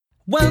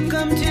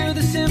Welcome to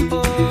the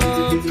Simple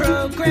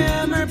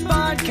Programmer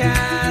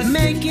Podcast,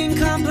 making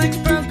complex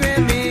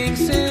programming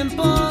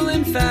simple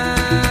and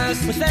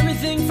fast, with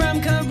everything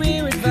from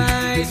career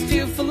advice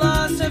to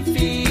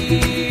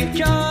philosophy.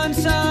 John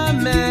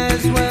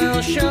Summers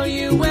will show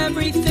you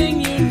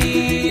everything you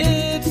need.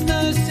 It's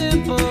the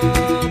Simple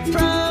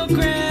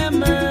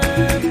Programmer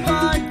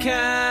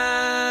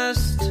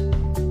Podcast.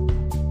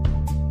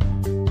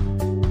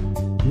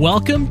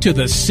 Welcome to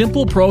the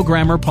Simple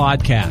Programmer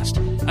Podcast,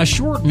 a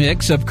short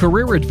mix of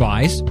career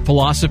advice,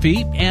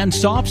 philosophy, and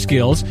soft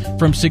skills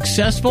from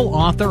successful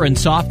author and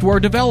software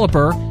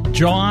developer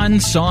John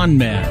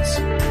Sonmez.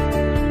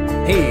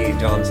 Hey,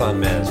 John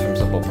Sonmez from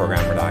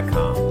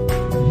SimpleProgrammer.com.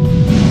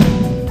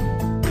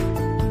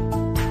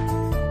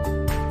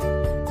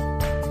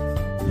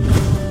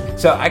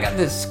 So I got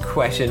this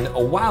question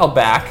a while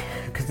back,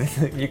 because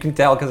you can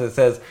tell because it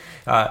says,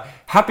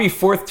 Happy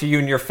 4th to you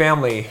and your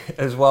family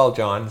as well,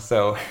 John.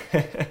 So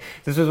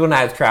this was when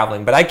I was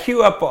traveling. But I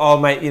queue up all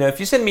my, if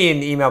you send me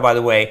an email, by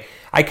the way,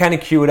 I kind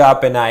of queue it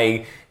up and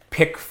I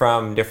pick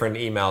from different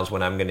emails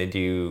when I'm going to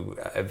do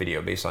a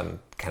video based on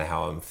kind of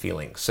how I'm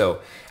feeling. So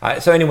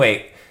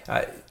anyway,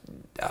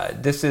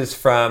 this is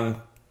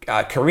from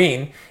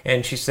Kareen,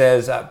 and she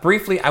says,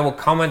 briefly, I will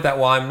comment that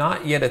while I'm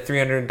not yet a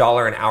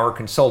 $300 an hour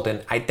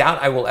consultant, I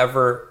doubt I will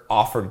ever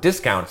offer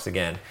discounts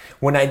again.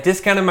 When I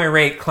discounted my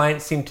rate,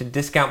 clients seemed to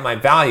discount my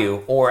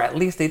value, or at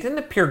least they didn't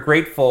appear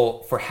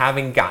grateful for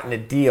having gotten a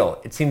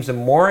deal. It seems the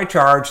more I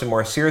charge, the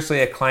more seriously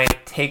a client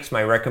takes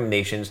my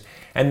recommendations,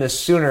 and the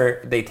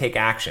sooner they take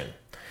action.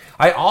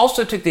 I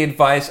also took the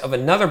advice of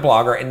another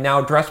blogger and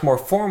now dress more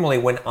formally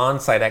when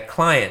on-site at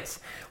clients.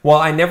 While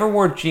I never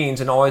wore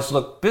jeans and always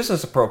looked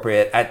business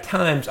appropriate, at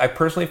times I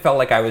personally felt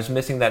like I was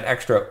missing that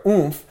extra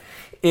oomph.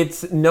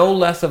 It's no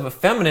less of a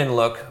feminine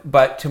look,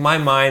 but to my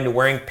mind,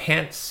 wearing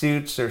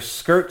pantsuits or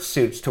skirt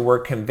suits to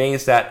work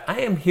conveys that I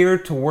am here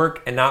to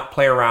work and not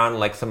play around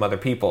like some other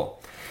people.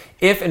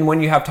 If and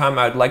when you have time,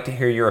 I would like to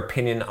hear your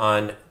opinion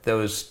on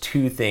those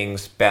two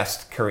things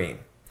best, Kareen.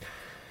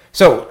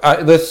 So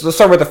let's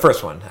start with the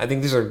first one. I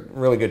think these are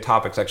really good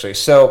topics, actually.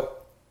 So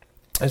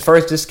as far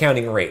as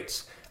discounting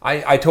rates,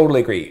 I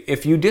totally agree.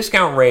 If you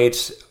discount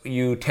rates,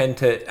 you tend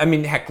to,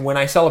 heck, when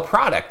I sell a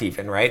product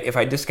even, right? If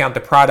I discount the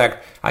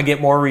product, I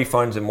get more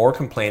refunds and more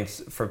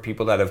complaints from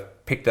people that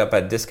have picked up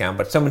at a discount.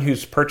 But someone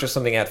who's purchased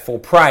something at full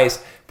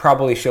price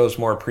probably shows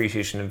more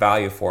appreciation and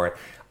value for it.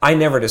 I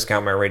never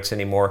discount my rates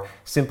anymore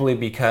simply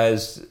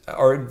because,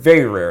 or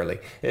very rarely,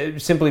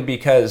 simply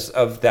because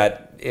of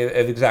that,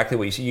 of exactly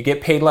what you see. You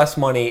get paid less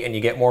money and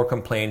you get more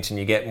complaints and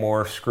you get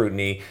more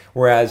scrutiny.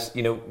 Whereas,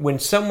 when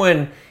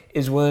someone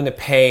is willing to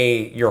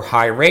pay your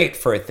high rate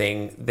for a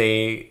thing,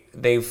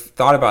 they've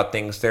thought about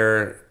things.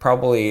 They're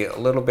probably a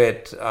little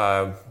bit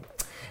more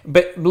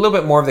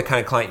of the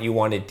kind of client you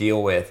want to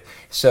deal with.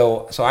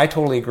 So I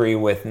totally agree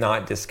with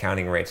not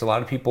discounting rates. A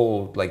lot of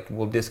people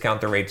will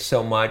discount the rates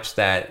so much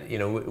that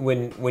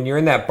when you're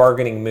in that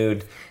bargaining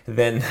mood,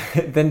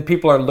 then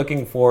people are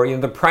looking for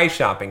the price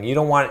shopping.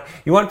 You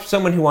want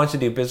someone who wants to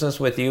do business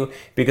with you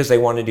because they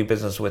want to do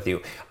business with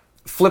you.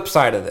 Flip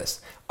side of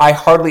this, I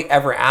hardly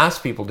ever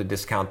ask people to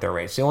discount their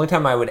rates. The only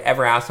time I would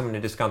ever ask someone to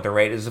discount their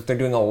rate is if they're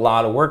doing a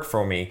lot of work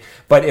for me.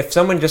 But if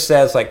someone just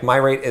says, my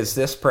rate is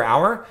this per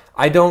hour,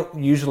 I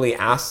don't usually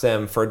ask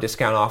them for a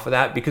discount off of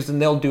that because then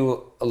they'll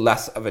do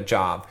less of a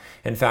job.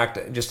 In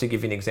fact, just to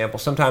give you an example,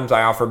 sometimes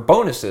I offer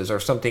bonuses or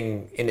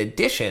something in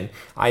addition.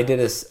 I did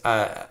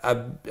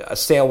a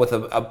sale with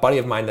a buddy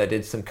of mine that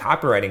did some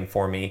copywriting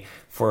for me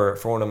for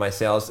one of my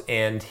sales,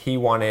 and he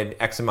wanted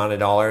X amount of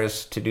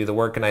dollars to do the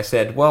work. And I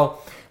said,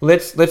 well,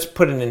 let's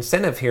put an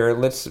incentive here.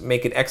 Let's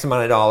make it X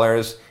amount of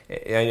dollars.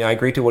 And I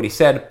agreed to what he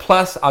said.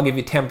 Plus, I'll give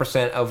you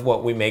 10% of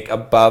what we make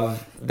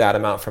above that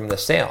amount from the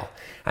sale.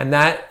 And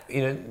that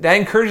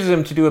encourages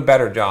them to do a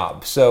better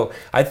job. So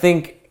I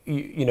think,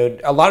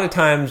 a lot of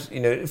times,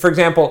 for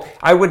example,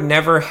 I would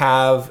never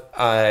have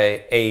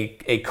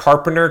a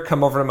carpenter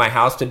come over to my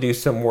house to do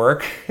some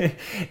work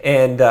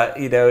and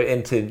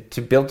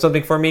to build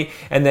something for me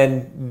and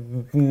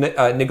then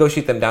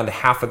negotiate them down to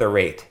half of their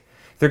rate.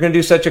 They're going to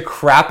do such a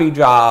crappy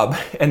job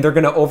and they're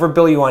going to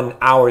overbill you on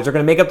hours. They're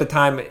going to make up the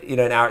time, an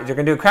hour. They're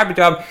going to do a crappy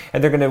job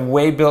and they're going to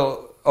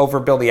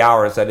overbill the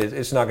hours that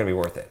it's not going to be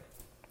worth it.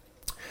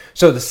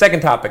 So the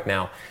second topic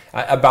now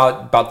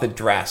about the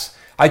dress.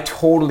 I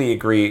totally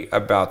agree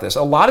about this.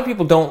 A lot of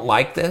people don't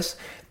like this,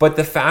 but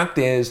the fact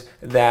is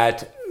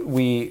that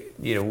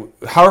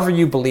however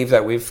you believe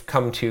that we've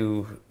come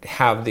to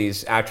have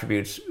these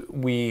attributes,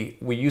 we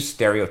use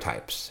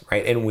stereotypes,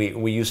 right? And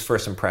we use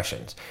first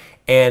impressions.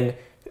 And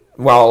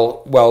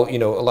while a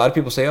lot of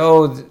people say,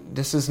 oh,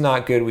 this is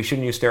not good, we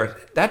shouldn't use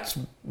stereotypes. That's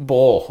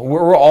bull.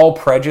 We're all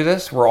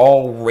prejudiced. We're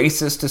all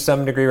racist to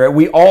some degree, right?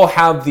 We all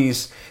have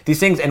these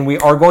things, and we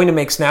are going to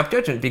make snap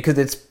judgment because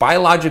it's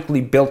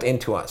biologically built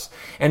into us.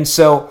 And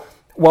so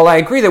while I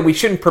agree that we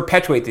shouldn't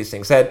perpetuate these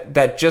things,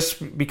 that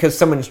just because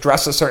someone's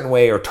dressed a certain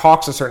way or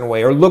talks a certain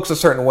way or looks a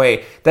certain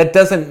way, that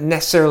doesn't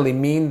necessarily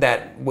mean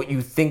that what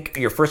you think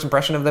your first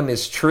impression of them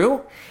is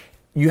true.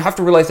 you have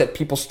to realize that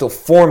people still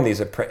form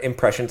these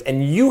impressions,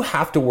 and you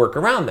have to work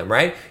around them,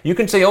 right? You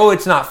can say, oh,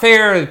 it's not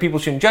fair, people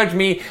shouldn't judge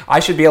me, I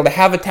should be able to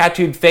have a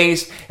tattooed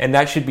face, and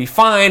that should be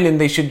fine,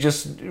 and they should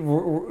just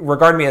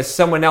regard me as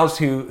someone else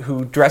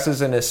who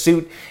dresses in a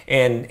suit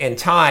and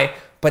tie.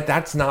 But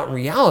that's not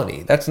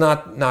reality. That's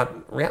not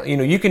reality.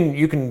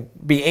 You can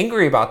be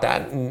angry about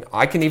that, and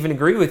I can even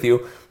agree with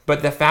you.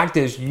 But the fact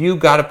is, you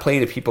got to play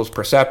to people's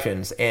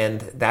perceptions,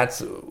 and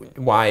that's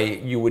why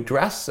you would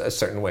dress a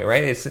certain way,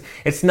 right?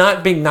 It's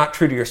not being not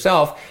true to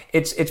yourself.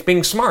 It's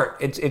being smart.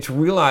 It's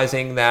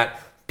realizing that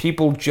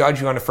people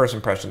judge you on a first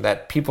impression,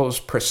 that people's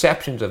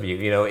perceptions of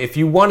you. If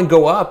you want to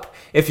go up,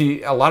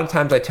 a lot of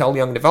times I tell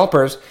young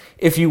developers,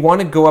 if you want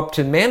to go up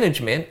to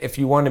management, if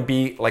you want to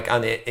be like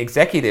on the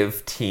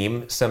executive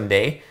team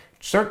someday,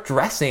 start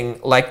dressing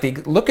like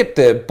look at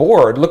the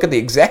board, look at the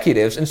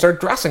executives, and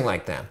start dressing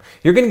like them.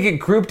 You're going to get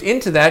grouped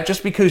into that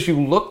just because you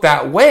look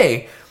that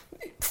way.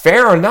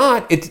 Fair or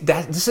not,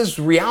 this is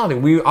reality.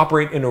 We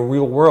operate in a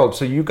real world,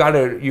 so you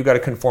gotta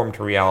conform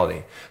to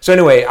reality. So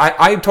anyway,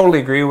 I totally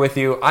agree with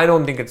you. I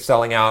don't think it's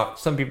selling out.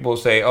 Some people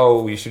say,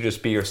 oh, you should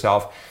just be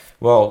yourself.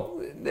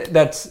 Well,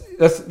 that's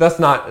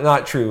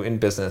not true in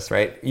business,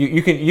 right?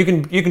 You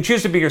can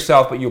choose to be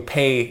yourself, but you'll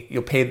pay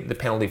the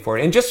penalty for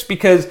it. And just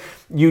because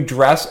you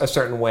dress a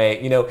certain way,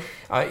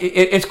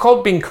 it's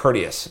called being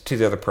courteous to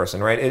the other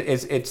person, right?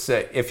 It's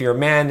if you're a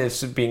man,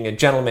 it's being a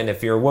gentleman.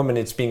 If you're a woman,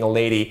 it's being a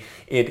lady.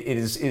 It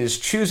is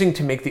choosing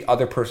to make the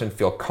other person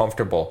feel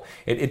comfortable.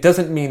 It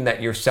doesn't mean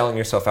that you're selling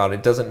yourself out.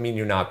 It doesn't mean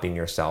you're not being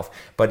yourself.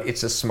 But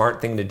it's a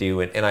smart thing to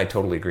do, and I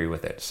totally agree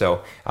with it.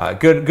 So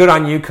good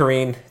on you,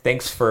 Kareen.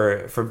 Thanks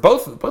for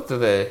both of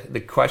the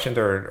questions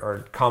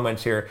or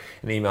comments here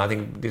in the email. I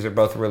think these are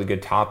both really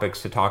good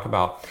topics to talk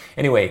about.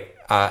 Anyway,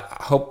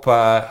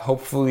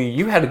 hopefully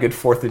you had a good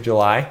 4th of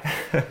July.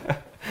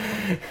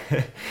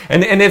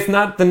 and it's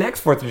not the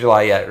next 4th of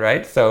July yet,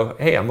 right? So,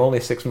 hey, I'm only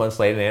 6 months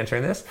late in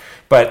answering this.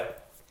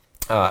 But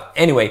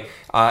anyway,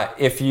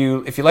 if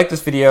you like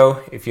this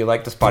video, if you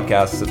like this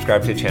podcast,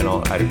 subscribe to the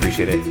channel. I'd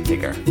appreciate it.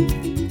 Take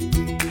care.